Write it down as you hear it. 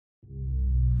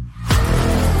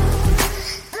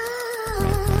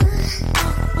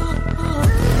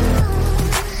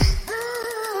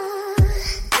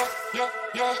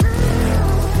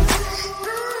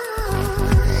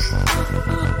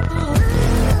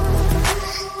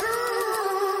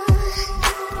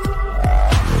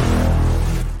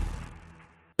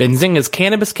Benzinga's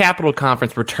Cannabis Capital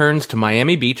Conference returns to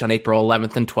Miami Beach on April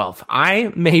 11th and 12th.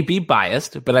 I may be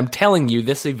biased, but I'm telling you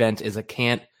this event is a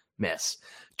can't miss.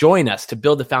 Join us to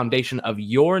build the foundation of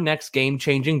your next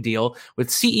game-changing deal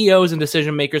with CEOs and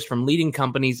decision makers from leading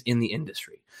companies in the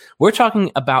industry. We're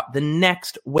talking about the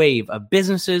next wave of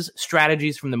businesses,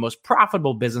 strategies from the most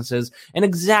profitable businesses, and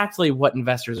exactly what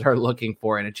investors are looking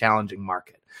for in a challenging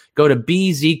market. Go to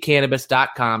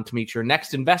bzcannabis.com to meet your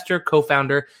next investor,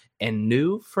 co-founder, and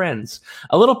new friends.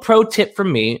 A little pro tip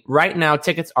from me, right now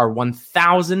tickets are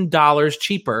 $1,000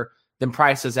 cheaper than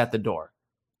prices at the door.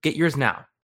 Get yours now.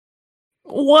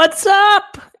 What's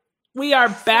up? We are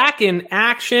back in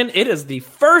action. It is the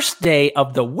first day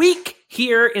of the week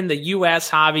here in the U.S.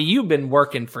 Javi, you've been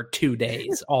working for 2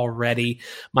 days already.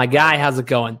 My guy, how's it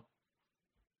going?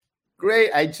 Great.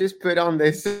 I just put on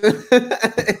this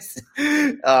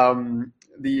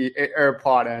the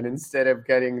AirPod, and instead of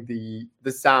getting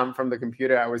the sound from the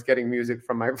computer, I was getting music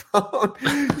from my phone.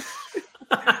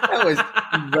 That was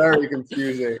very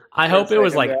confusing. I hope it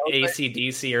was like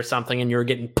AC/DC or something, and you were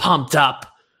getting pumped up.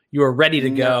 You were ready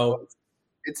to go.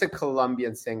 It's a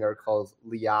Colombian singer called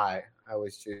Liai. I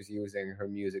was just using her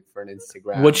music for an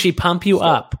Instagram. Would she pump you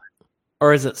up,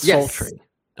 or is it sultry? Yes.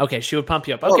 Okay, she would pump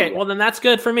you up. Okay, well then that's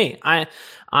good for me. I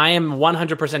am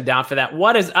 100% down for that.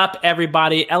 What is up,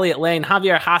 everybody? Elliot Lane,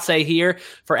 Javier Hasse here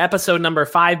for episode number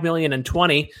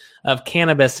 5,020,000 of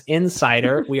Cannabis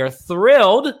Insider. We are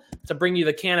thrilled to bring you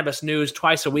the cannabis news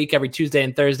twice a week, every Tuesday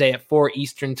and Thursday at 4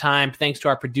 Eastern time. Thanks to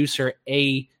our producer,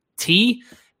 A.T.,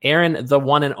 Aaron, the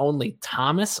one and only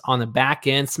Thomas on the back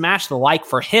end. Smash the like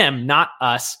for him, not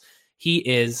us. He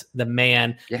is the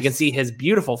man. Yes. You can see his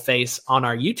beautiful face on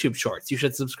our YouTube shorts. You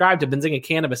should subscribe to Benzinga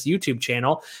Cannabis YouTube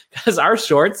channel because our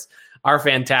shorts are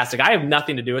fantastic. I have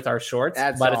nothing to do with our shorts,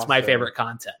 but awesome. It's my favorite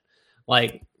content.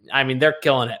 They're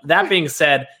killing it. That being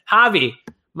said, Javi,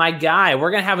 my guy,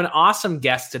 we're going to have an awesome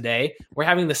guest today. We're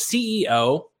having the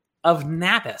CEO of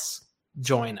Nabis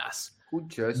join us. Who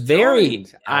just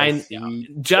joined.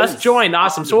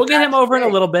 Awesome. So we'll get him over in a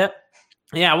little bit.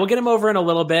 Yeah, we'll get him over in a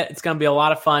little bit. It's going to be a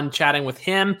lot of fun chatting with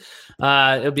him.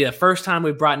 It'll be the first time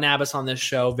we've brought Nabis on this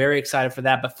show. Very excited for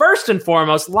that. But first and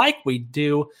foremost, like we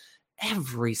do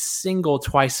every single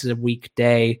twice a week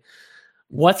day,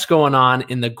 what's going on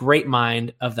in the great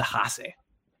mind of the Hasse?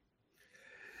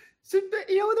 So,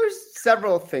 there's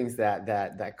several things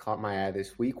that caught my eye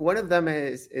this week. One of them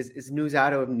is news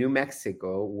out of New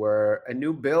Mexico, where a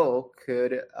new bill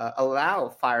could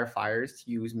allow firefighters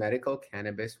to use medical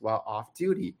cannabis while off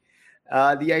duty.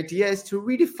 The idea is to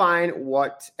redefine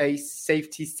what a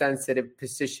safety-sensitive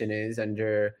position is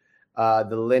under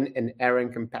the Lynn and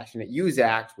Aaron Compassionate Use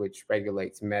Act, which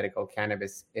regulates medical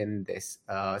cannabis in this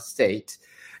state.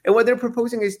 And what they're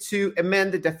proposing is to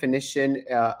amend the definition,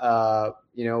 of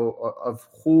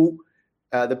who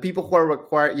the people who are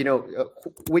required,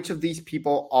 which of these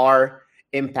people are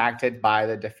impacted by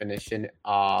the definition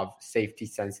of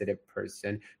safety-sensitive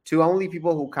person to only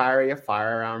people who carry a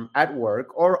firearm at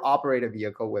work or operate a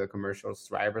vehicle with a commercial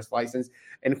driver's license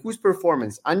and whose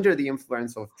performance under the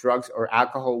influence of drugs or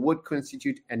alcohol would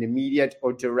constitute an immediate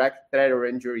or direct threat or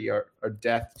injury or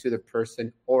death to the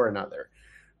person or another.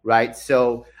 Right.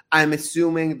 So I'm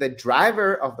assuming the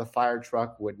driver of the fire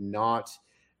truck would not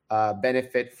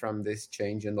benefit from this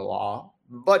change in the law,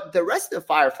 but the rest of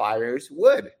the firefighters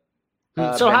would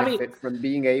benefit from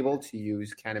being able to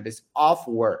use cannabis off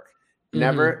work,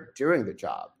 never during the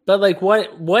job. But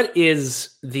what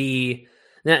is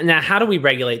now? How do we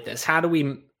regulate this? How do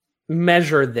we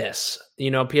measure this?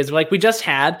 Because we just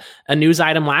had a news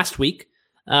item last week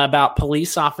about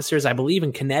police officers, I believe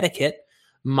in Connecticut,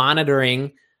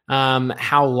 monitoring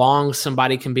how long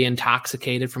somebody can be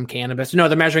intoxicated from cannabis. No,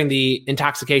 they're measuring the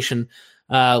intoxication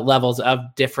levels of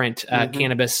different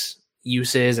cannabis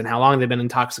uses and how long they've been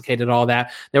intoxicated, all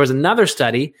that. There was another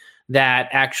study that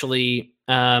actually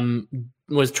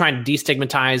was trying to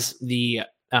destigmatize the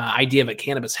idea of a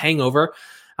cannabis hangover.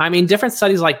 I mean, different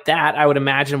studies like that, I would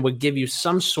imagine, would give you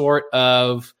some sort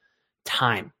of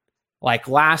time.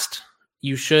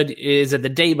 Is it the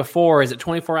day before? Is it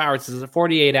 24 hours? Is it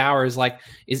 48 hours?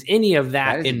 Is any of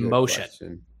that in motion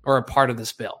question. Or a part of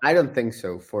this bill? I don't think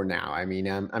so for now. I mean,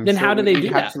 I'm then sure how do they do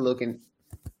that?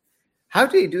 How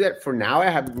do they do that for now? I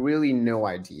have really no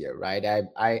idea, right?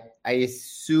 I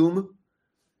assume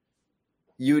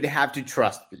you'd have to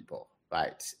trust people,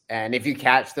 right? And if you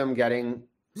catch them getting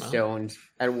stoned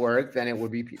at work, then it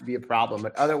would be a problem.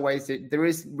 But otherwise, there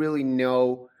is really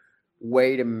no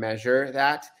way to measure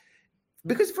that.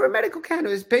 Because for a medical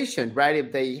cannabis patient, right,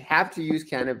 if they have to use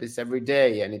cannabis every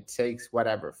day and it takes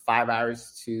 5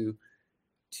 hours to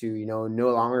to no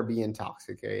longer be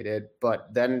intoxicated,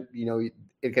 but then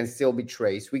it can still be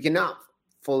traced. We cannot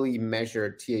fully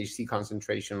measure THC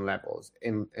concentration levels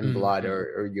in blood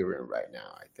or urine right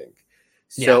now, I think.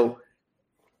 So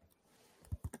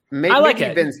maybe, I like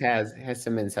it. Vince has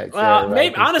some insights. Well,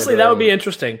 maybe honestly that would be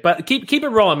interesting. But keep it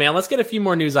rolling, man. Let's get a few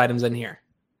more news items in here.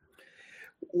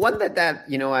 One that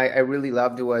I really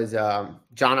loved was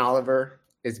John Oliver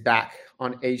is back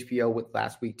on HBO with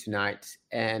Last Week Tonight,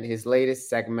 and his latest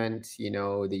segment,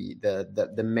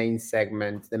 the main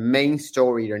segment, the main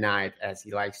story tonight, as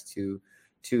he likes to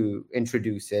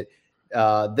introduce it,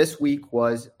 this week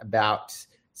was about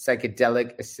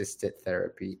psychedelic assisted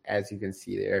therapy, as you can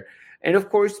see there. And of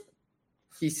course,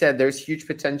 he said there's huge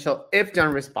potential if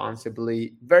done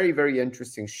responsibly. Very, very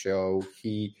interesting show.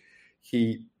 He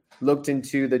looked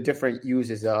into the different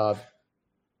uses of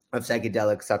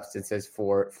psychedelic substances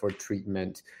for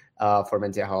treatment, for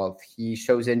mental health. He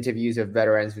shows interviews of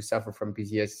veterans who suffer from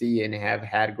PTSD and have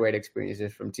had great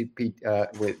experiences with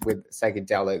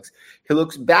psychedelics. He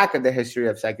looks back at the history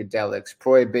of psychedelics,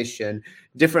 prohibition,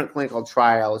 different clinical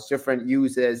trials, different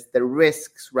uses, the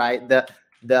risks, right?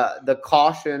 The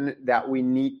caution that we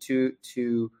need to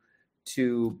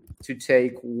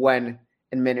take when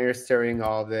administering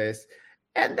all this.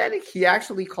 And then he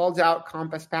actually calls out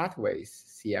Compass Pathways,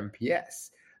 CMPS,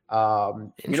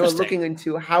 looking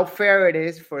into how fair it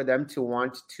is for them to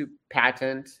want to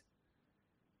patent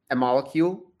a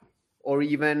molecule or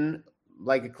even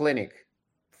like a clinic,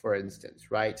 for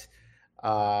instance, right?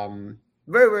 Very,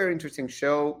 very interesting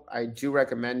show. I do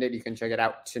recommend it. You can check it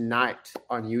out tonight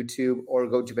on YouTube or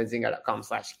go to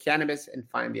benzinga.com/cannabis and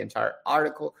find the entire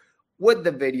article with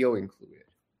the video included.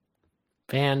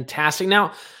 Fantastic.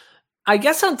 Now, I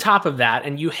guess on top of that,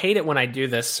 and you hate it when I do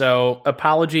this, so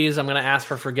apologies. I'm going to ask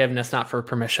for forgiveness, not for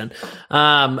permission.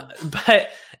 But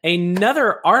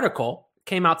another article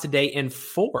came out today in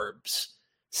Forbes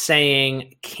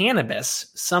saying cannabis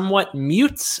somewhat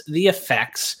mutes the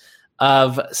effects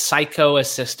of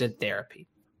psycho-assisted therapy,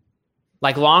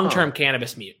 like long-term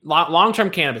cannabis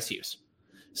use.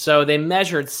 So they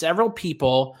measured several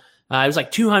people. It was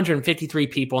like 253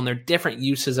 people and their different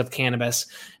uses of cannabis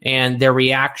and their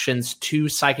reactions to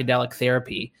psychedelic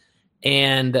therapy.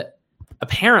 And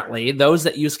apparently those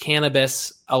that use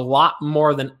cannabis a lot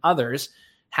more than others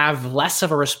have less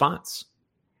of a response.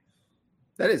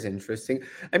 That is interesting.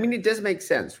 I mean, it does make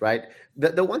sense, right?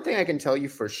 The one thing I can tell you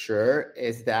for sure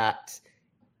is that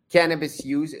cannabis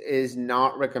use is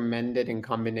not recommended in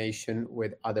combination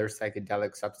with other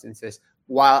psychedelic substances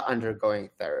while undergoing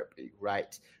therapy,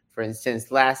 right? For instance,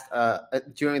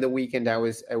 during the weekend, I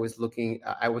was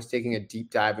taking a deep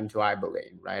dive into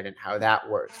ibogaine, right, and how that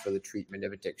works for the treatment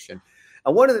of addiction.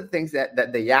 And one of the things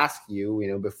that they ask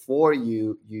you, before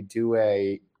you do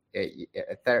a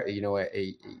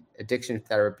addiction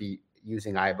therapy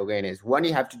using ibogaine is one,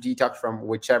 you have to detox from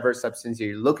whichever substance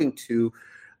you're looking to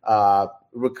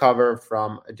recover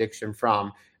from addiction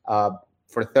from.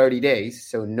 For 30 days.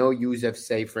 So no use of,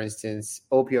 say, for instance,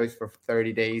 opioids for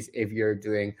 30 days if you're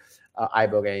doing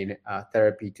ibogaine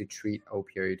therapy to treat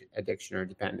opioid addiction or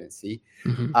dependency.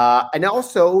 Mm-hmm. And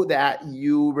also that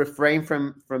you refrain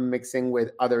from mixing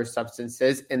with other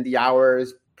substances in the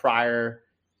hours prior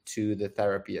to the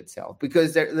therapy itself,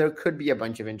 because there could be a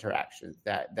bunch of interactions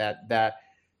that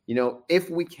if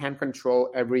we can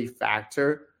control every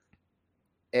factor,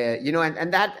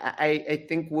 and that I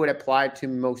think would apply to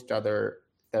most other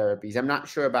therapies. I'm not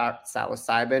sure about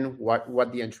psilocybin,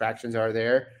 what the interactions are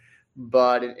there,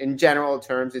 but in general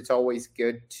terms, it's always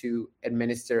good to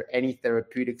administer any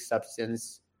therapeutic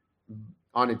substance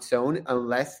on its own,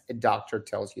 unless a doctor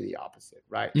tells you the opposite,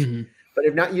 right? Mm-hmm. But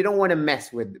if not, you don't want to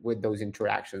mess with those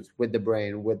interactions with the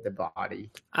brain, with the body.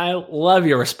 I love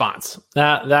your response.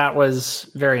 That was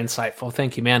very insightful.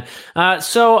 Thank you, man.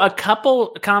 So a couple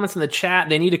comments in the chat.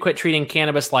 They need to quit treating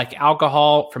cannabis like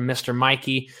alcohol, from Mr.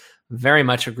 Mikey. Very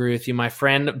much agree with you, my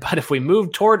friend. But if we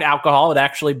move toward alcohol, it'd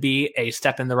actually be a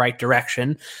step in the right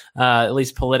direction, at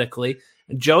least politically.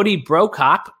 Jody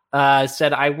Brokop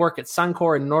said, I work at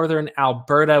Suncor in Northern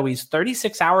Alberta. We use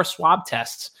 36-hour swab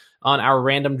tests on our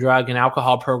random drug and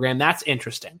alcohol program. That's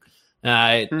interesting.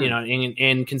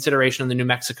 In consideration of the New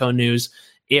Mexico news,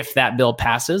 if that bill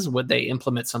passes, would they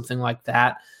implement something like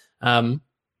that?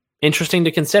 Interesting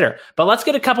to consider. But let's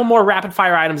get a couple more rapid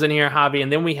fire items in here, Javi,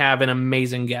 and then we have an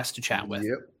amazing guest to chat with.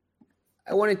 Yep.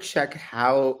 I want to check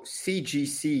how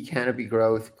CGC canopy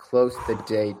growth closed the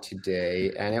day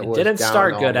today, and it didn't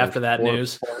start good after that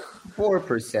news.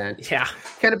 4%. Yeah.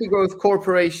 Canopy Growth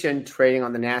Corporation trading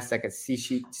on the Nasdaq as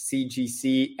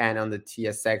CGC and on the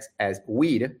TSX as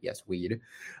WEED. Yes, WEED.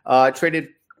 Traded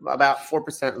about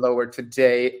 4% lower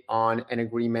today on an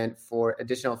agreement for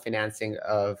additional financing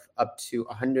of up to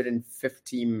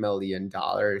 $150 million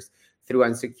through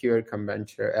unsecured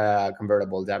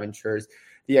convertible debentures.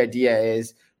 The idea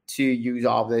is to use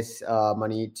all this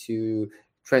money to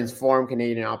transform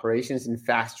Canadian operations and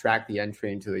fast track the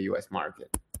entry into the U.S.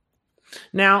 market.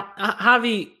 Now,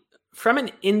 Javi, from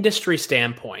an industry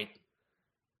standpoint,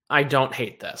 I don't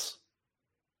hate this.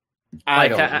 I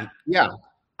don't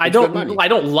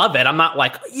love it. I'm not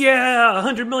like, yeah,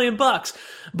 $100 million.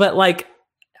 But like,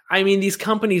 I mean, these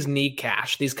companies need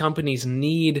cash. These companies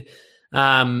need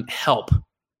help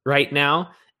right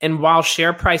now. And while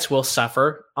share price will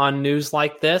suffer on news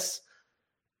like this,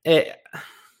 I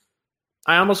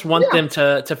almost want them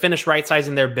to finish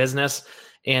right-sizing their business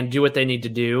and do what they need to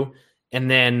do,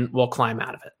 and then we'll climb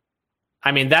out of it.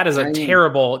 I mean, that is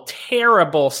terrible,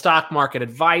 terrible stock market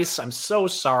advice. I'm so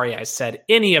sorry I said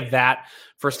any of that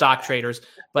for stock traders.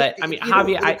 But I mean,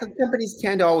 Javi, companies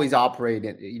can't always operate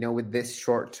in, with this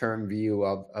short-term view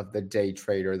of the day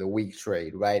trade or the week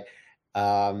trade, right?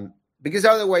 Because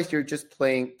otherwise you're just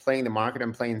playing the market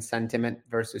and playing sentiment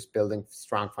versus building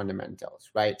strong fundamentals,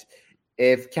 right?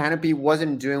 If Canopy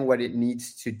wasn't doing what it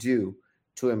needs to do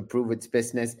to improve its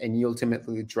business and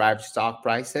ultimately drive stock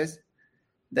prices,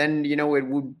 then, it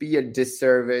would be a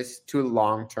disservice to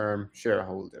long-term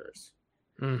shareholders,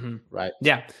 right?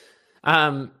 Yeah.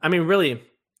 I mean, really,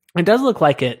 it does look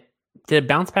like it. Did it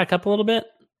bounce back up a little bit?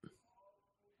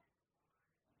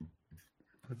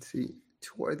 Let's see.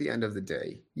 Toward the end of the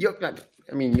day, you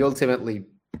ultimately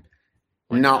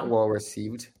not well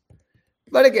received.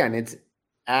 But again, it's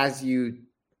as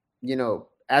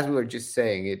as we were just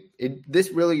saying,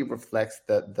 this really reflects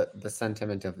the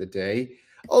sentiment of the day.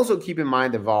 Also, keep in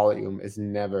mind the volume is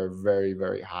never very,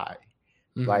 very high.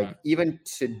 Like even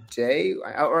today,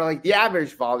 or like the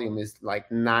average volume is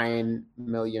like 9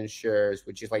 million shares,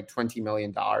 which is like $20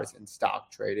 million in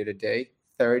stock traded a day.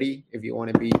 30 if you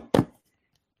want to be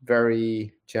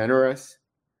very generous,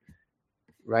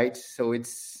 right? So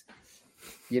it's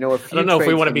I don't know if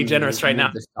we want to be generous right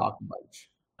now. The stock bunch.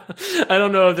 I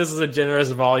don't know if this is a generous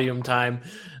volume time.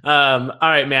 All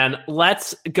right, man,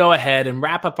 let's go ahead and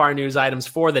wrap up our news items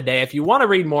for the day. If you want to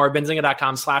read more,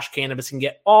 benzinga.com/cannabis and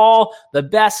get all the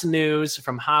best news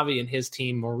from Javi and his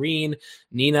team, Maureen,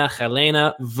 Nina,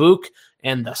 Helena, Vuk,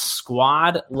 and the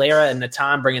squad. Lara and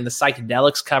Natan bringing the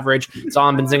psychedelics coverage. It's all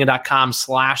on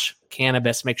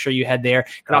benzinga.com/cannabis. Make sure you head there.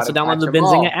 You can also download the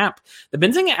Benzinga app. The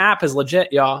Benzinga app is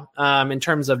legit, y'all. In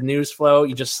terms of news flow,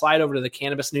 you just slide over to the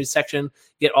cannabis news section,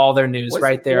 get all their news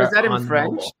right there. Was that in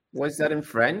French? Mobile. Was that in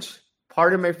French?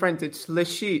 Pardon my French. It's le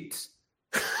shit.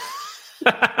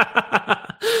 I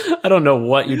don't know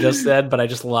what you just said, but I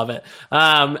just love it.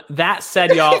 That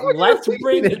said, y'all, let's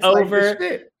bring it over.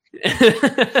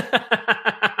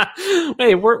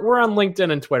 Hey, we're on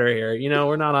LinkedIn and Twitter here.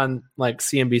 We're not on like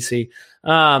CNBC.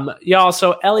 Y'all,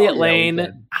 so Elliot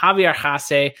Lane, Javier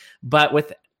Hasse, but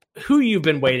with who you've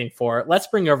been waiting for, let's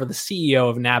bring over the CEO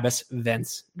of Nabis,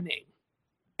 Vince Ning.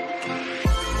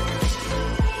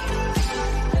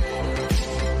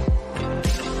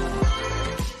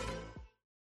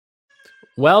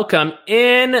 Welcome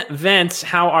in, Vince.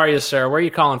 How are you, sir? Where are you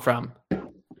calling from?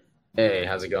 Hey,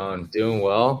 how's it going? Doing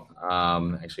well.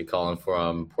 Actually calling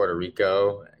from Puerto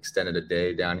Rico. Extended a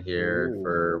day down here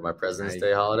for my President's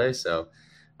Day holiday. So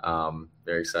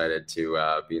very excited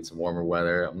to be in some warmer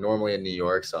weather. I'm normally in New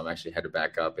York, so I'm actually headed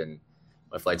back up, and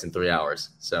my flight's in 3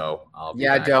 hours. So I'll be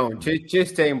back.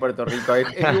 Just stay in Puerto Rico.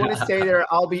 If you want to stay there,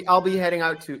 I'll be heading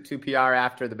out to PR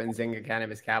after the Benzinga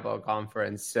Cannabis Capital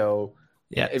Conference. So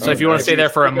yeah. So if you want to stay there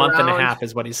for a month and a half,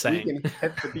 is what he's saying. You can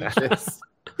hit the beaches.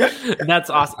 That's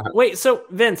awesome. Wait, so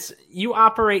Vince, you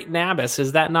operate Nabis.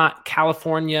 Is that not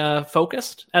California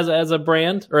focused as a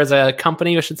brand, or as a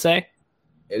company, I should say?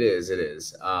 It is.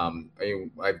 I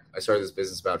started this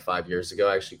business about 5 years ago,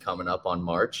 actually coming up on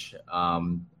March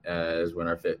as when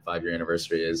our 5-year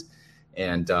anniversary is.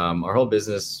 And our whole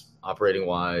business operating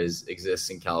wise exists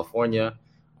in California.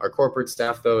 Our corporate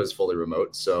staff, though, is fully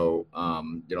remote. So, a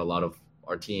lot of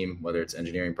our team, whether it's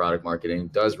engineering, product marketing,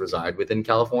 does reside within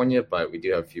California, but we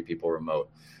do have a few people remote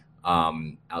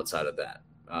outside of that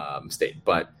state.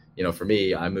 But, for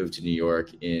me, I moved to New York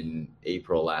in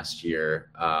April last year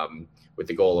with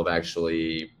the goal of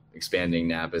actually expanding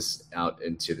Nabis out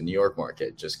into the New York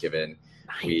market, just given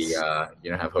we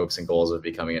have hopes and goals of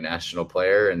becoming a national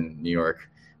player, and New York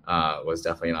was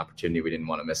definitely an opportunity we didn't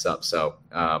want to miss up. So,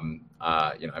 I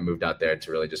moved out there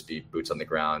to really just be boots on the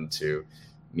ground, to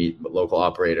meet local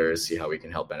operators, see how we can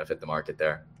help benefit the market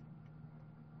there.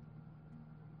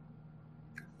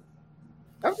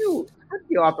 How do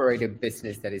you operate a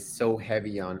business that is so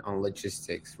heavy on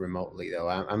logistics remotely, though?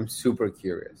 I'm super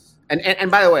curious.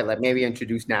 And by the way, let maybe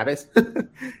introduce Navis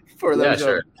for Yeah, those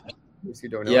sure. who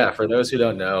don't know. Yeah, for those who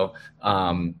don't know,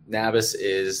 Navis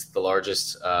is the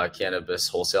largest cannabis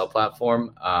wholesale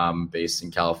platform based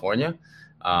in California.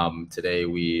 Today,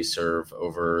 we serve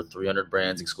over 300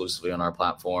 brands exclusively on our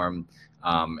platform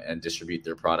and distribute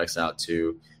their products out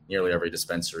to nearly every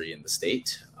dispensary in the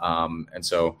state. And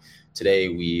so today,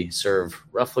 we serve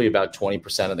roughly about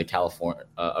 20% of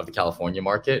the California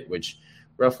market, which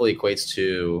roughly equates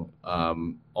to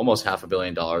almost $500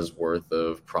 million worth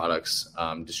of products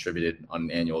distributed on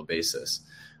an annual basis.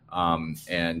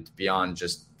 And beyond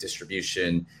just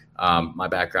distribution, my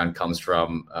background comes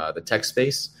from the tech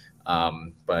space,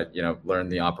 but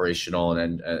learned the operational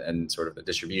and sort of the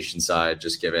distribution side.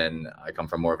 Just given I come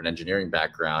from more of an engineering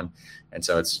background, and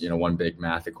so it's one big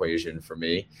math equation for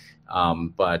me.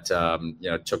 But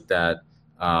took that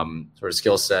sort of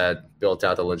skill set, built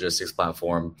out the logistics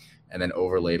platform, and then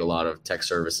overlaid a lot of tech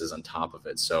services on top of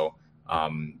it. So,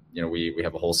 we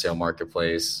have a wholesale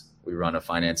marketplace. We run a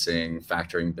financing,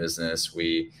 factoring business.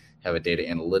 We have a data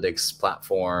analytics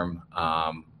platform.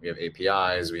 We have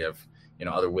APIs. We have,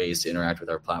 other ways to interact with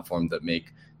our platform that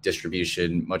make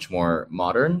distribution much more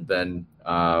modern than,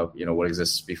 what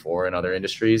exists before in other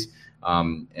industries,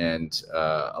 and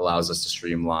allows us to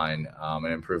streamline and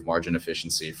improve margin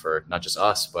efficiency for not just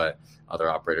us, but other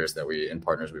operators and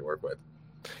partners we work with.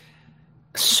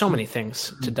 So many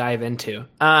things to dive into.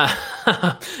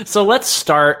 So let's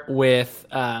start with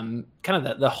kind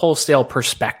of the wholesale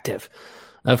perspective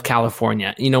of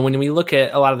California. When we look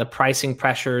at a lot of the pricing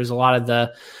pressures, a lot of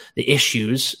the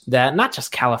issues that not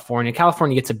just California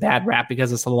gets a bad rap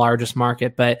because it's the largest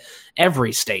market, but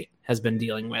every state has been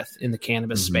dealing with in the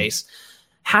cannabis space.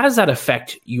 How does that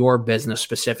affect your business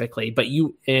specifically? But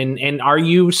and are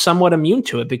you somewhat immune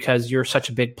to it because you're such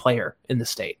a big player in the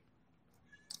state?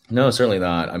 No, certainly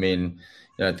not. I mean,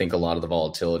 I think a lot of the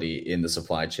volatility in the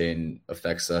supply chain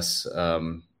affects us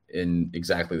in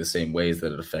exactly the same ways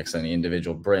that it affects any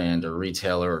individual brand or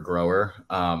retailer or grower.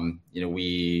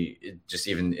 We just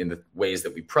even in the ways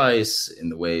that we price, in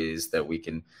the ways that we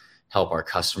can help our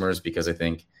customers, because I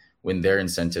think when their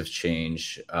incentives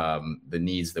change, the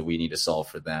needs that we need to solve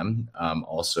for them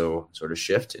also sort of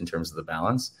shift in terms of the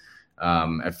balance.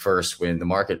 At first, when the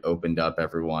market opened up,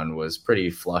 everyone was pretty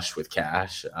flush with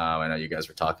cash. I know you guys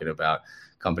were talking about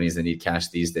companies that need cash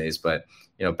these days, but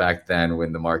back then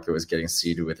when the market was getting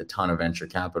seeded with a ton of venture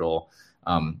capital,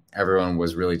 everyone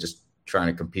was really just trying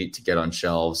to compete to get on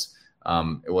shelves.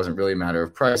 It wasn't really a matter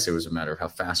of price; it was a matter of how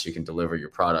fast you can deliver your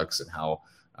products and how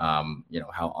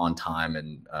on time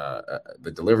and the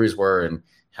deliveries were, and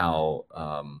how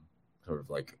sort of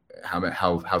like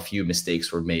how few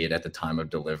mistakes were made at the time of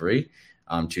delivery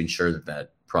to ensure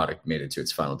that product made it to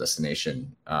its final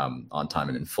destination on time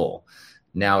and in full.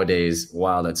 Nowadays,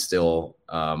 while that's still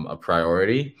a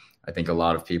priority, I think a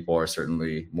lot of people are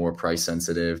certainly more price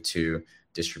sensitive to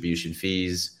distribution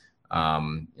fees.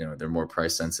 They're more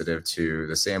price sensitive to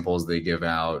the samples they give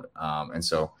out. And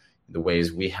so the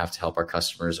ways we have to help our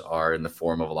customers are in the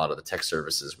form of a lot of the tech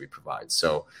services we provide.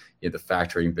 So the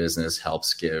factoring business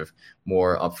helps give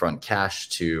more upfront cash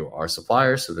to our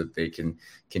suppliers so that they can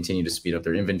continue to speed up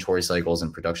their inventory cycles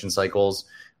and production cycles.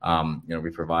 We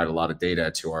provide a lot of data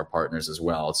to our partners as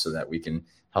well so that we can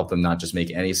help them not just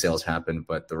make any sales happen,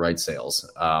 but the right sales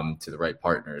to the right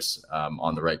partners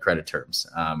on the right credit terms.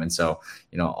 And so,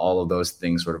 all of those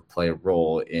things sort of play a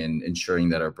role in ensuring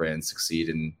that our brands succeed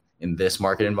in this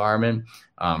market environment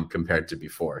compared to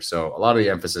before. So a lot of the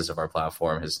emphasis of our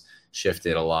platform has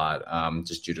shifted a lot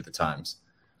just due to the times.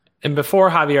 And before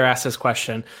Javier asks this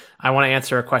question, I want to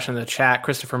answer a question in the chat.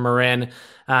 Christopher Marin,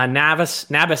 Navis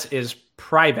is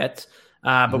private,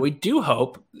 but we do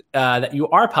hope that you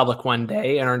are public one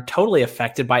day and are totally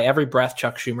affected by every breath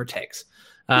Chuck Schumer takes.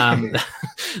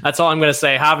 That's all I'm going to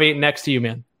say. Javi, next to you,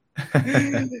 man.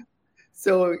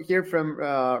 So here from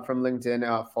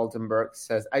LinkedIn, Fultonberg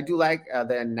says, I do like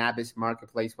the Navis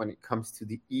marketplace when it comes to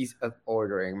the ease of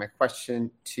ordering. My question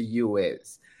to you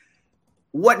is,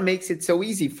 what makes it so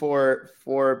easy for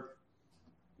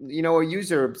a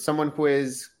user, someone who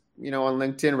is on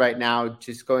LinkedIn right now,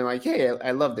 just going like, hey, I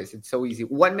love this. It's so easy.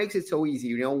 What makes it so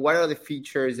easy? What are the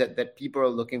features that people are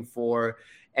looking for?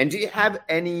 And do you have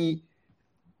any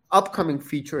upcoming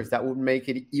features that would make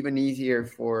it even easier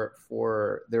for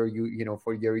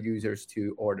your users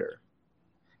to order?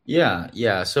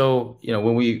 Yeah. So,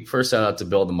 when we first set out to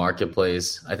build the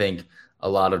marketplace, I think a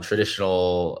lot of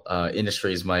traditional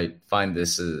industries might find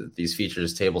these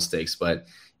features table stakes, but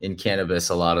in cannabis,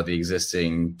 a lot of the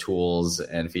existing tools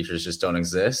and features just don't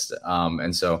exist.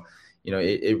 And so,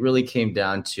 it really came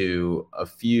down to a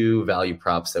few value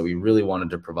props that we really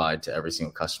wanted to provide to every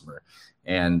single customer.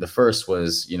 And the first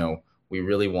was, we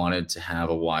really wanted to have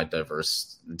a wide,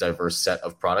 diverse set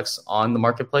of products on the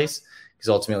marketplace, because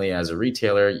ultimately as a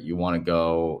retailer, you want to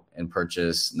go and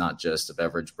purchase not just a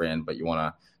beverage brand, but you want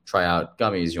to try out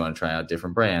gummies, you want to try out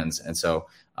different brands. And so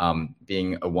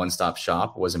being a one-stop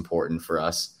shop was important for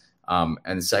us.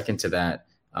 And second to that,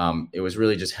 it was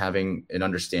really just having an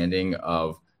understanding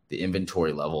of the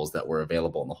inventory levels that were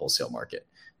available in the wholesale market.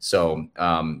 So,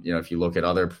 if you look at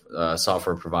other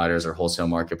software providers or wholesale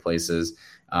marketplaces,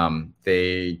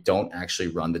 they don't actually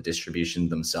run the distribution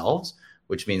themselves,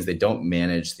 which means they don't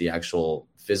manage the actual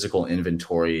physical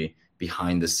inventory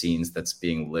behind the scenes that's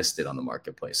being listed on the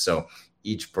marketplace. So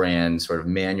each brand sort of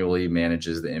manually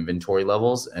manages the inventory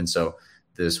levels. And so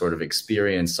the sort of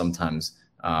experience sometimes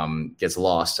gets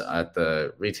lost at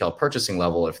the retail purchasing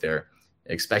level if they're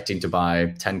expecting to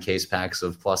buy 10 case packs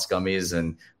of Plus gummies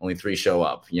and only 3 show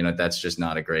up. That's just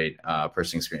not a great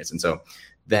purchasing experience. And so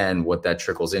then what that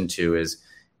trickles into is,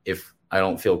 if I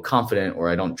don't feel confident or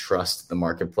I don't trust the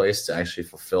marketplace to actually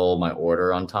fulfill my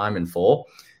order on time in full,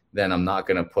 then I'm not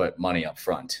going to put money up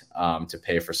front to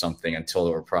pay for something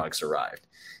until the products arrived.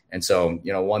 And so,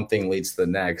 one thing leads to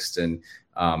the next. And,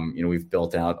 we've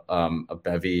built out a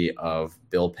bevy of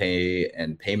bill pay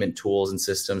and payment tools and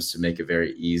systems to make it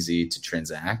very easy to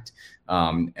transact,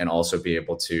 and also be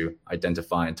able to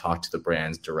identify and talk to the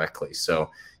brands directly. So,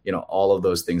 all of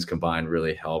those things combined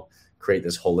really help create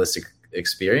this holistic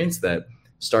experience that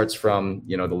starts from,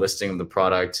 the listing of the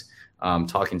product,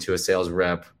 talking to a sales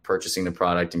rep, purchasing the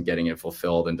product and getting it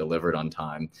fulfilled and delivered on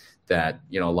time, that,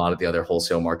 a lot of the other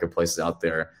wholesale marketplaces out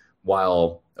there,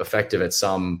 while effective at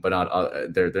some, but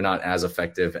not, they're not as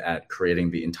effective at creating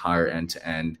the entire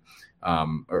end-to-end,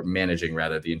 or managing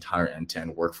rather the entire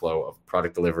end-to-end workflow of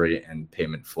product delivery and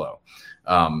payment flow.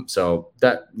 So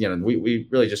that, we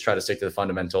really just try to stick to the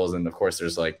fundamentals. And of course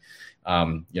there's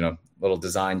little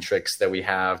design tricks that we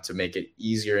have to make it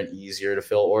easier and easier to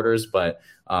fill orders. But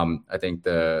I think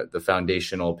the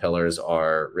foundational pillars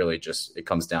are really just, it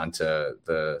comes down to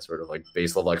the sort of like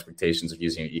base level expectations of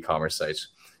using e-commerce sites,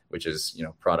 which is,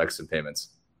 products and payments.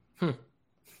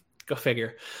 Go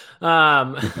figure.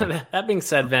 That being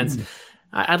said, Vince,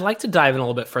 I'd like to dive in a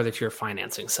little bit further to your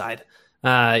financing side.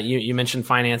 You mentioned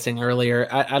financing earlier.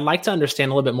 I'd like to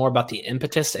understand a little bit more about the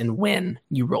impetus and when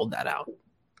you rolled that out.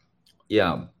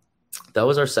 Yeah, that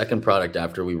was our second product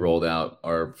after we rolled out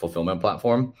our fulfillment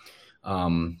platform.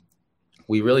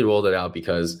 We really rolled it out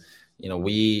because,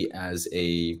 we as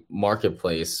a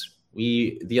marketplace,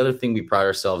 the other thing we pride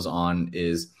ourselves on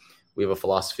is we have a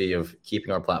philosophy of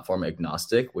keeping our platform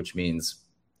agnostic, which means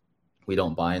we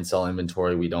don't buy and sell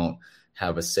inventory. We don't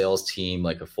have a sales team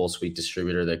like a full suite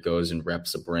distributor that goes and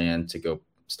reps a brand to go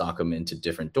stock them into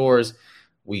different doors.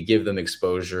 We give them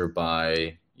exposure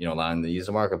by, allowing them to use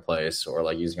a marketplace or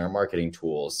like using our marketing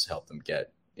tools to help them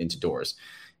get into doors.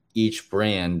 Each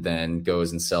brand then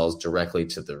goes and sells directly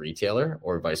to the retailer,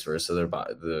 or vice versa.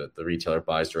 The retailer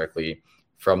buys directly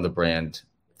from the brand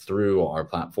through our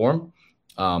platform.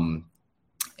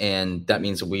 And that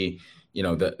means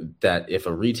that if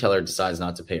a retailer decides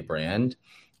not to pay a brand,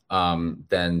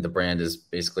 then the brand is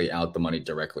basically out the money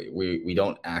directly. We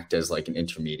don't act as like an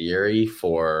intermediary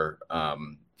for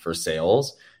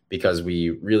sales, because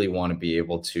we really want to be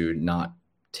able to not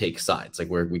take sides. Like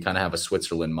we kind of have a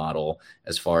Switzerland model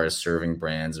as far as serving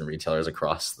brands and retailers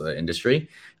across the industry.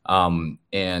 And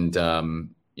so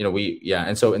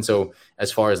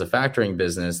as far as the factoring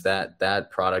business, that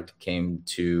product came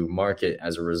to market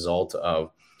as a result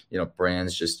of,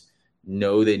 brands just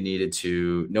know they needed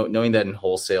to knowing that in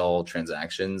wholesale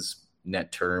transactions,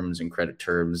 net terms and credit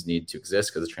terms need to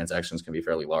exist because the transactions can be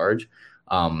fairly large.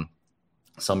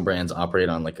 Some brands operate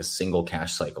on like a single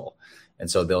cash cycle. And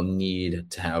so they'll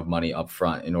need to have money up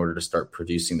front in order to start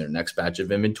producing their next batch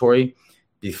of inventory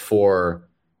before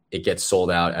it gets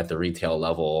sold out at the retail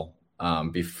level,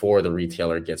 before the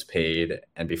retailer gets paid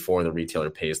and before the retailer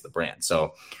pays the brand.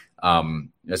 So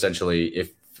essentially,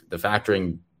 if the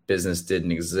factoring business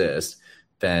didn't exist,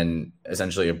 then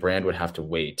essentially a brand would have to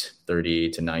wait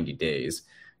 30 to 90 days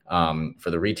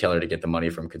for the retailer to get the money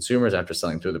from consumers after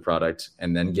selling through the product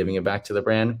and then giving it back to the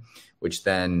brand, which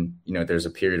then, there's a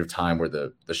period of time where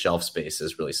the shelf space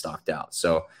is really stocked out.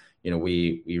 So,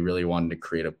 we really wanted to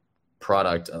create a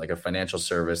product, like a financial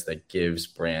service that gives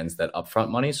brands that upfront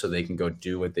money so they can go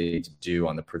do what they need to do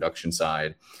on the production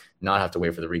side, not have to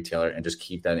wait for the retailer, and just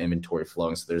keep that inventory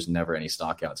flowing so there's never any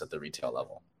stockouts at the retail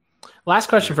level. Last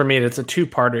question for me, that's a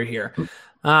two-parter here.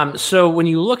 So when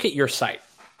you look at your site,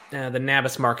 the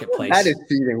Nabis Marketplace. That is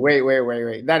cheating.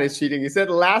 Wait. That is cheating. You said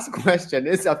last question.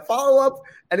 It's a follow-up,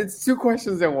 and it's 2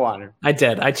 questions in one. I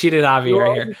did. I cheated Avi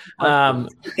right here.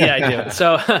 Yeah, I do.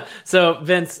 So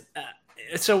Vince,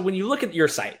 so when you look at your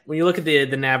site, when you look at the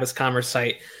Nabis Commerce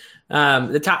site,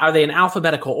 the top, are they in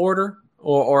alphabetical order,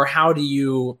 or how do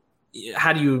you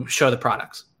show the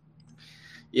products?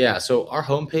 Yeah, so our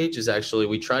homepage is actually,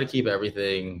 we try to keep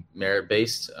everything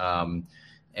merit-based.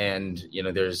 And,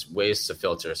 there's ways to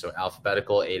filter. So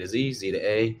alphabetical, A to Z, Z to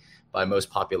A, by most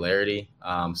popularity.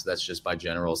 So that's just by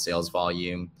general sales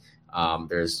volume.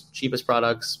 There's cheapest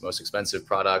products, most expensive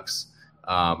products,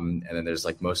 and then there's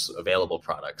like most available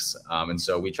products. And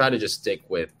so we try to just stick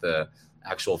with the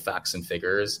actual facts and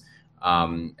figures,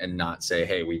 and not say,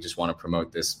 hey, we just want to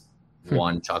promote this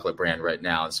one chocolate brand right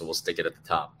now, and so we'll stick it at the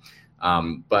top.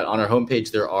 But on our homepage,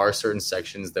 there are certain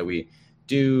sections that we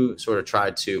do sort of try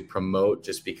to promote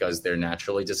just because they're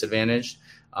naturally disadvantaged.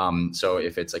 So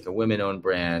if it's like a women-owned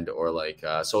brand or like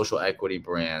a social equity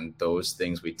brand, those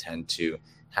things we tend to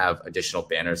have additional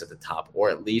banners at the top, or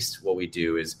at least what we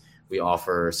do is we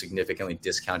offer significantly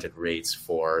discounted rates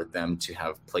for them to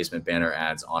have placement banner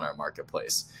ads on our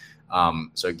marketplace.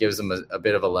 So it gives them a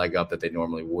bit of a leg up that they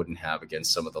normally wouldn't have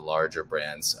against some of the larger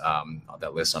brands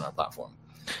that list on our platform.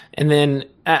 And then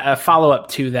a follow-up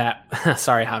to that,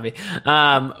 sorry, Javi,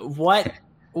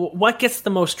 what gets the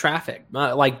most traffic?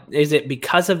 Is it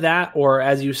because of that? Or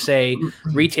as you say,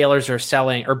 retailers are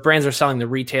selling, or brands are selling the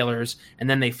retailers, and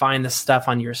then they find the stuff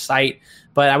on your site?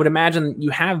 But I would imagine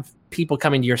you have people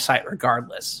coming to your site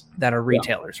regardless that are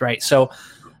retailers, right? So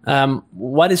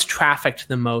what is trafficked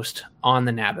the most on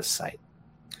the Nabis site?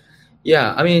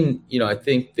 Yeah, I mean, I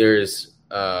think there's,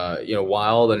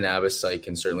 while the Nabis site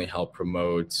can certainly help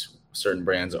promote certain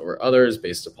brands over others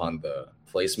based upon the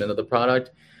placement of the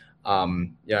product,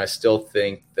 I still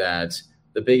think that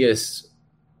the biggest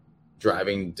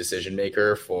driving decision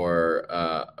maker for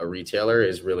a retailer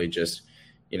is really just,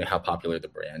 how popular the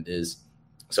brand is.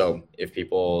 So if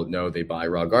people know they buy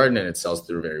Raw Garden and it sells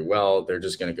through very well, they're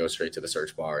just going to go straight to the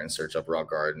search bar and search up Raw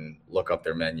Garden, look up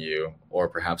their menu, or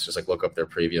perhaps just like look up their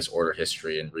previous order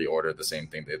history and reorder the same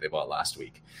thing that they bought last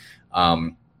week.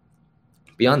 Beyond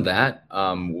that,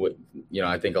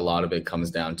 I think a lot of it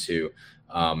comes down to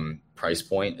price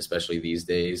point, especially these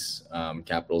days.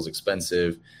 Capital is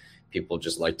expensive. People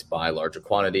just like to buy larger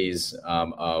quantities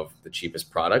of the cheapest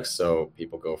products. So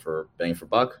people go for bang for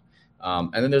buck.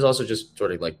 And then there's also just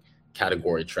sort of like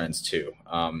category trends too.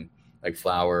 Like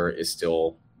flour is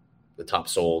still the top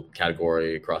sold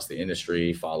category across the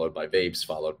industry, followed by vapes,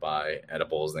 followed by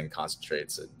edibles, then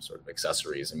concentrates and sort of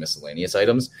accessories and miscellaneous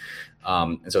items.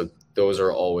 And so those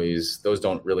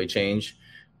don't really change.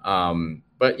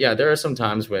 But yeah, there are some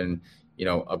times when,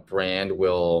 a brand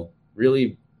will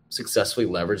really successfully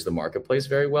leverage the marketplace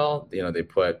very well. They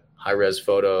put high res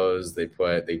photos, they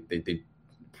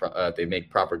make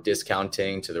proper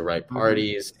discounting to the right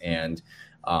parties, and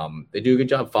they do a good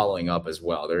job following up as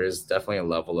well. There is definitely a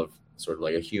level of sort of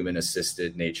like a human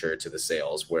assisted nature to the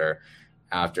sales, where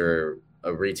after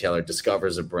a retailer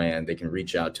discovers a brand, they can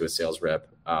reach out to a sales rep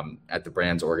at the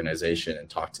brand's organization and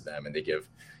talk to them, and they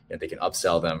can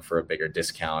upsell them for a bigger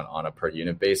discount on a per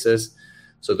unit basis.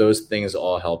 So those things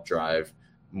all help drive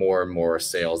more and more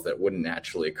sales that wouldn't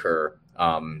naturally occur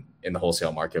in the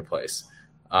wholesale marketplace.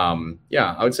 I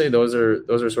would say those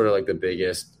are sort of like the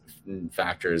biggest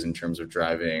factors in terms of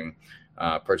driving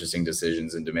purchasing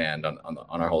decisions and demand on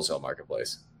our wholesale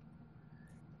marketplace.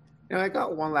 I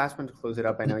got one last one to close it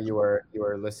up. I know you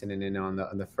were listening in on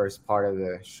the first part of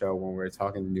the show when we were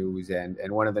talking news, and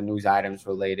one of the news items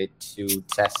related to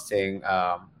testing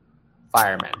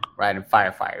firemen, right, and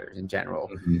firefighters in general.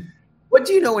 Mm-hmm. What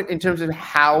do you know in terms of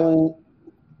how,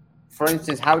 for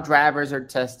instance, how drivers are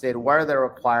tested? What are the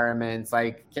requirements?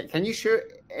 Like, can you share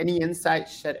any insight,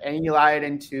 shed any light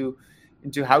into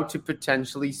how to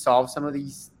potentially solve some of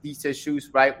these issues,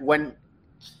 right?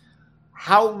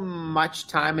 How much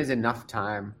time is enough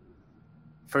time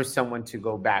for someone to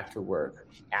go back to work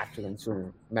after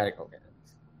consuming medical cannabis?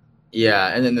 Yeah,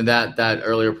 and then that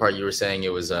earlier part you were saying,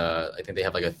 it was I think they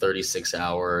have like a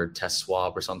 36-hour test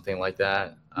swab or something like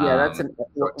that. Yeah, that's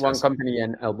one company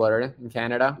in Alberta in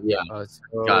Canada. Yeah,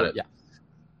 got it.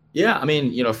 Yeah, I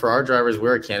mean, for our drivers,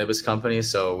 we're a cannabis company,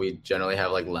 so we generally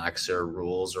have like laxer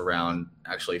rules around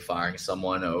actually firing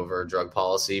someone over drug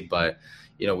policy, but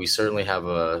we certainly have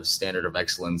a standard of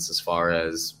excellence as far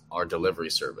as our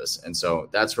delivery service. And so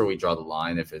that's where we draw the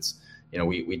line. If it's,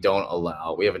 we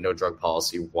have a no drug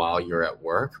policy while you're at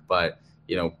work, but,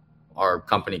 our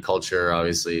company culture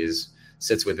obviously is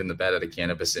sits within the bed of the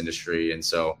cannabis industry. And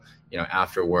so,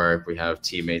 after work, we have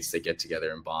teammates that get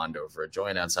together and bond over a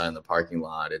joint outside in the parking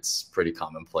lot. It's pretty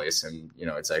commonplace, and,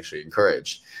 it's actually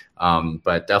encouraged,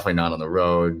 but definitely not on the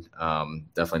road.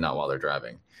 Definitely not while they're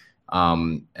driving.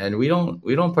 And we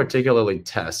don't particularly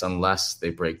test unless they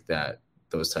break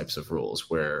those types of rules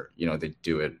where, they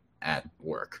do it at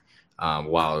work,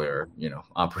 while they're,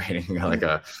 operating like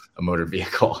a motor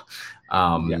vehicle.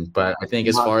 But I think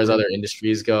as far as other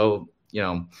industries go,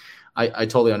 I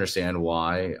totally understand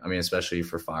why. I mean, especially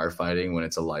for firefighting, when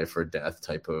it's a life or death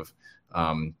type of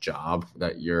job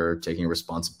that you're taking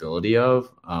responsibility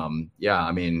of.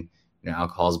 I mean,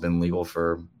 alcohol's been legal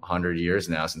for 100 years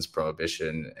now since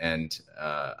Prohibition, and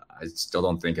I still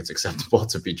don't think it's acceptable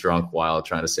to be drunk while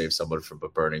trying to save someone from a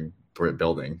burning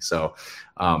building. So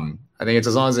I think it's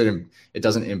as long as it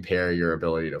doesn't impair your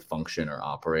ability to function or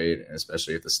operate,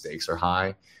 especially if the stakes are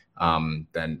high,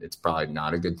 then it's probably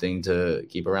not a good thing to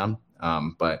keep around.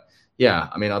 But yeah,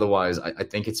 I mean, otherwise, I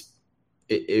think it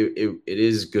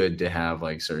is good to have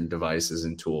like certain devices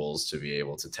and tools to be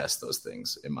able to test those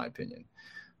things, in my opinion.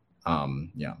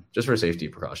 Just for safety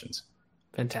precautions.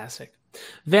 Fantastic.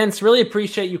 Vince, really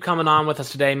appreciate you coming on with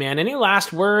us today, man. Any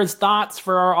last words, thoughts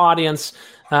for our audience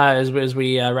as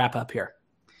we wrap up here?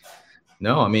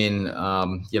 No, I mean,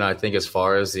 I think as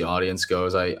far as the audience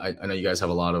goes, I know you guys have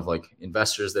a lot of like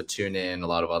investors that tune in, a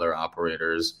lot of other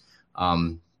operators.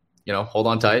 Hold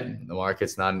on tight. The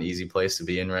market's not an easy place to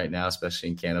be in right now, especially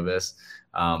in cannabis.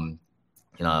 I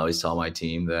always tell my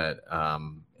team that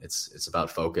it's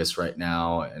about focus right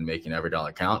now and making every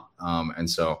dollar count. And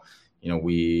so,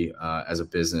 we as a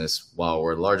business, while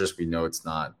we're the largest, we know it's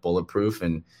not bulletproof,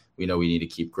 and we know we need to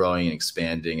keep growing and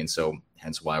expanding. And so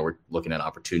hence why we're looking at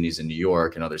opportunities in New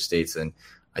York and other states. And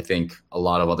I think a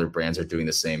lot of other brands are doing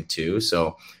the same too.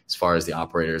 So as far as the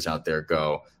operators out there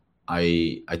go,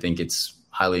 I think it's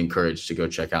highly encouraged to go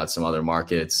check out some other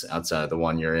markets outside of the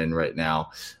one you're in right now,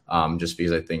 just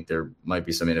because I think there might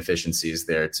be some inefficiencies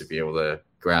there to be able to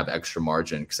grab extra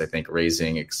margin, because I think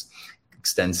raising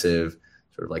extensive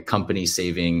sort of like company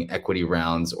saving equity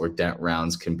rounds or debt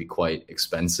rounds can be quite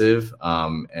expensive.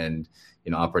 And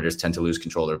operators tend to lose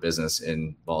control of their business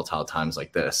in volatile times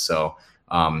like this. So,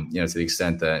 to the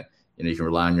extent that, you can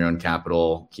rely on your own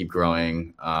capital, keep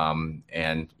growing.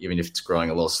 And even if it's growing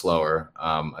a little slower,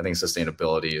 I think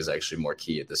sustainability is actually more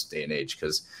key at this day and age,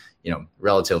 because,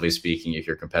 relatively speaking, if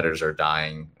your competitors are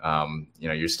dying,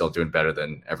 you're still doing better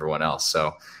than everyone else.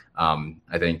 So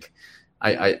I think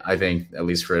at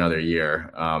least for another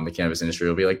year, the cannabis industry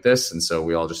will be like this. And so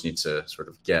we all just need to sort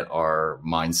of get our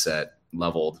mindset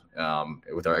leveled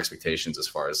with our expectations as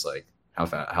far as like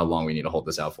how long we need to hold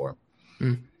this out for.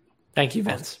 Thank you,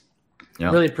 Vince. Yeah.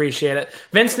 Really appreciate it.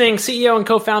 Vince Ning, CEO and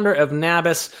co-founder of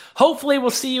Nabis. Hopefully we'll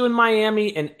see you in Miami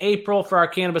in April for our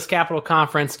Cannabis Capital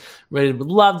Conference. We would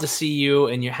love to see you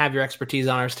and you have your expertise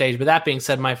on our stage. But that being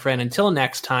said, my friend, until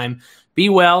next time, be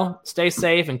well, stay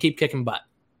safe, and keep kicking butt.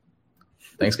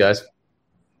 Thanks, guys.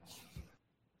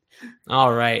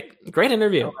 All right. Great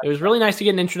interview. It was really nice to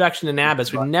get an introduction to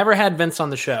Nabis. We've never had Vince on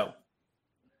the show.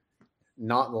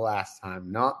 Not the last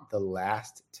time. Not the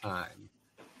last time.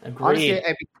 Agreed. Honestly,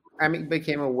 I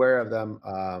became aware of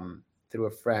them through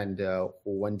a friend who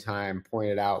one time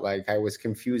pointed out, like, I was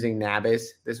confusing Nabis.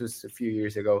 This was a few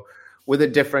years ago, with a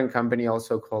different company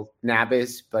also called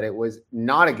Nabis, but it was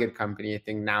not a good company. I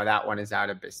think now that one is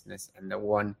out of business, and the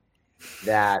one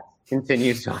that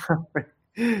continues to operate.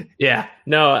 Yeah,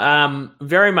 no,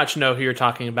 very much know who you're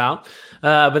talking about.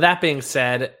 But that being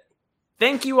said,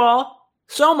 thank you all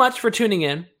so much for tuning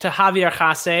in to Javier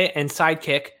Jase and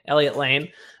Sidekick Elliot Lane.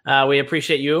 We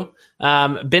appreciate you.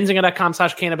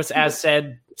 Benzinga.com/cannabis, as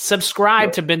said.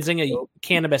 Subscribe to Benzinga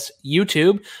Cannabis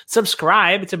YouTube.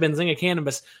 Subscribe to Benzinga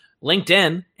Cannabis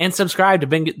LinkedIn, and subscribe to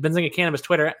Benzinga Cannabis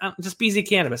Twitter. Just BZ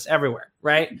Cannabis everywhere,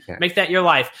 right? Okay. Make that your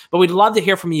life. But we'd love to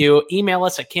hear from you. Email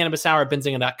us at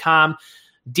cannabishour@benzinga.com.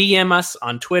 DM us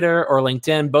on Twitter or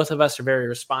LinkedIn. Both of us are very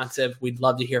responsive. We'd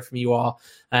love to hear from you all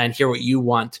and hear what you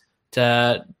want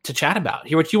to chat about.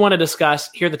 Hear what you want to discuss.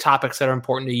 Hear the topics that are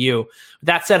important to you. With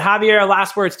that said, Javier,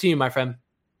 last words to you, my friend.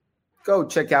 Go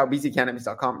check out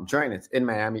bzcannabis.com. Join us in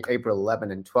Miami, April 11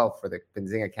 and 12 for the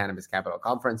Benzinga Cannabis Capital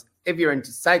Conference. If you're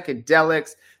into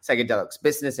psychedelics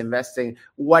business, investing,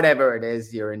 whatever it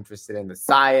is you're interested in, the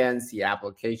science, the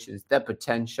applications, the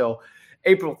potential,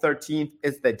 April 13th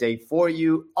is the date for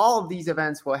you. All of these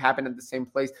events will happen at the same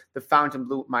place, the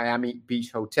Fontainebleau Miami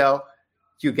Beach Hotel.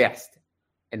 You guessed,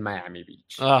 in Miami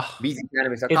Beach.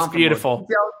 bzcannabis.com. It's beautiful.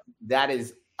 That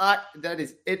is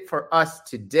it for us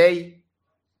today.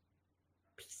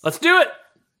 Let's do it.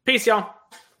 Peace, y'all.